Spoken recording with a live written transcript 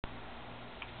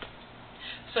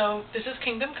So this is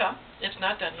Kingdom Come. It's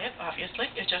not done yet, obviously.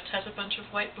 It just has a bunch of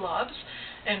white blobs.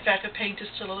 In fact, the paint is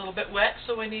still a little bit wet,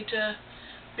 so I need to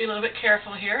be a little bit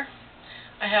careful here.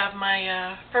 I have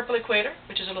my purple equator,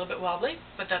 which is a little bit wobbly,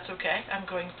 but that's okay. I'm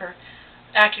going for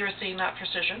accuracy, not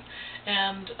precision.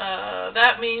 And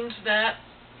that means that,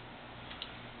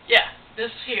 yeah,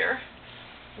 this here,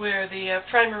 where the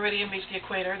prime meridian meets the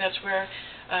equator, that's where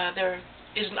there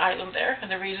is an island there, and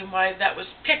the reason why that was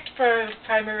picked for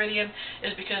prime meridian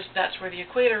is because that's where the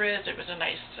equator is. It was a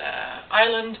nice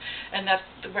island, and that's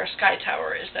where Sky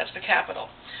Tower is. That's the capital.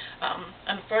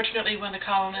 Unfortunately, when the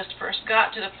colonists first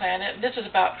got to the planet, and this is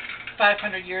about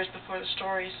 500 years before the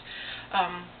stories,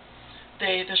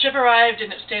 the ship arrived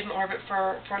and it stayed in orbit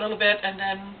for a little bit, and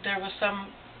then there was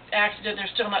some accident. They're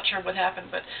still not sure what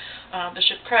happened, but the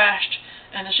ship crashed,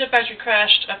 and the ship actually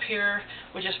crashed up here,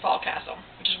 which is Fall Castle,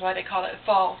 which is why they call it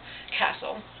Fall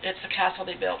Castle. It's the castle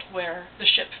they built where the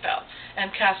ship fell.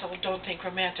 And castle, don't think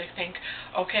romantic, think,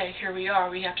 okay, here we are,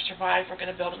 we have to survive, we're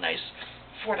going to build a nice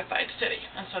fortified city.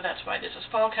 And so that's why this is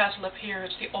Fall Castle up here.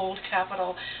 It's the old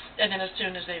capital, and then as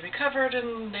soon as they recovered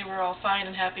and they were all fine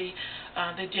and happy,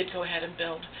 they did go ahead and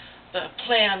build the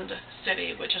planned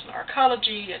city, which is an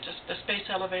arcology, it's just the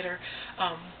space elevator,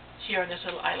 here on this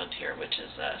little island here, which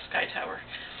is Sky Tower.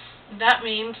 And that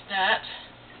means that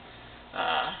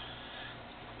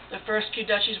the first few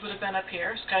duchies would have been up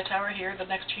here, Sky Tower here, the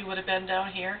next few would have been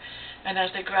down here, and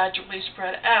as they gradually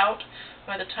spread out,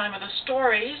 by the time of the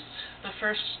stories, the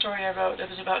first story I wrote, it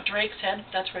was about Drake's Head,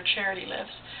 that's where Charity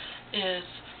lives, is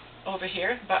over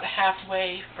here, about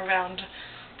halfway around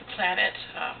the planet,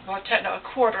 well, no, a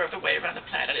quarter of the way around the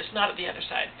planet. It's not at the other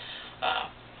side,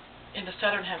 in the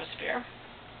southern hemisphere.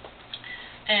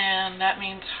 And that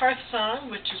means Hearthsong,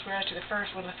 which is where actually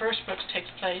one of the first books takes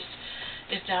place,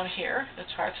 is down here.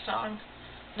 That's Hearthsong.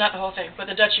 Not the whole thing, but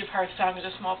the Duchy of Hearthsong is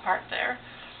a small part there.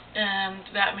 And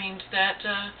that means that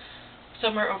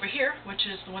somewhere over here, which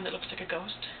is the one that looks like a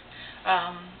ghost,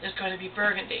 is going to be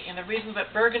Burgundy. And the reason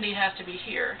that Burgundy has to be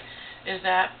here is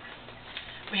that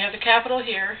we have the capital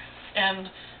here, and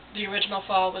the original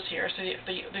Fall was here. So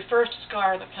the first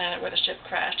scar on the planet where the ship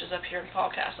crashed is up here in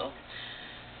Fall Castle.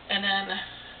 And then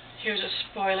here's a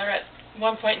spoiler. At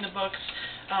one point in the books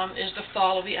is the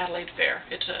fall of the Adelaide Fair.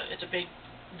 It's a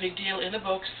big deal in the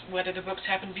books, whether the books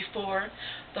happen before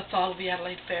the fall of the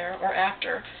Adelaide Fair or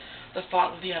after the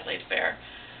fall of the Adelaide Fair.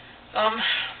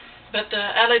 But the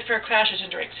Adelaide Fair crashes in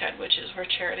Drake's Head, which is where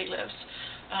Charity lives.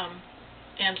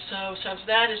 And so since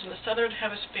that is in the southern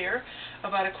hemisphere,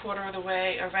 about a quarter of the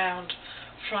way around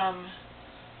from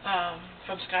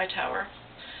Sky Tower,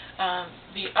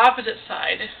 the opposite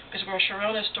side is where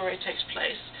Sharona's story takes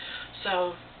place.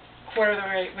 So quarter of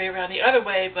the way around the other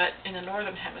way, but in the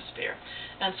northern hemisphere.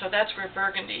 And so that's where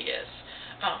Burgundy is.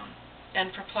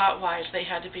 And for plot-wise, they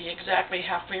had to be exactly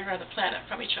halfway around the planet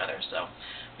from each other. So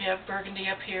we have Burgundy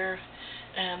up here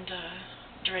and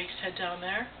Drake's Head down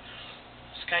there.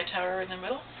 Sky Tower in the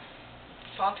middle,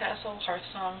 Fall Castle,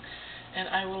 Hearthsong, and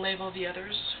I will label the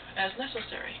others as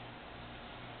necessary.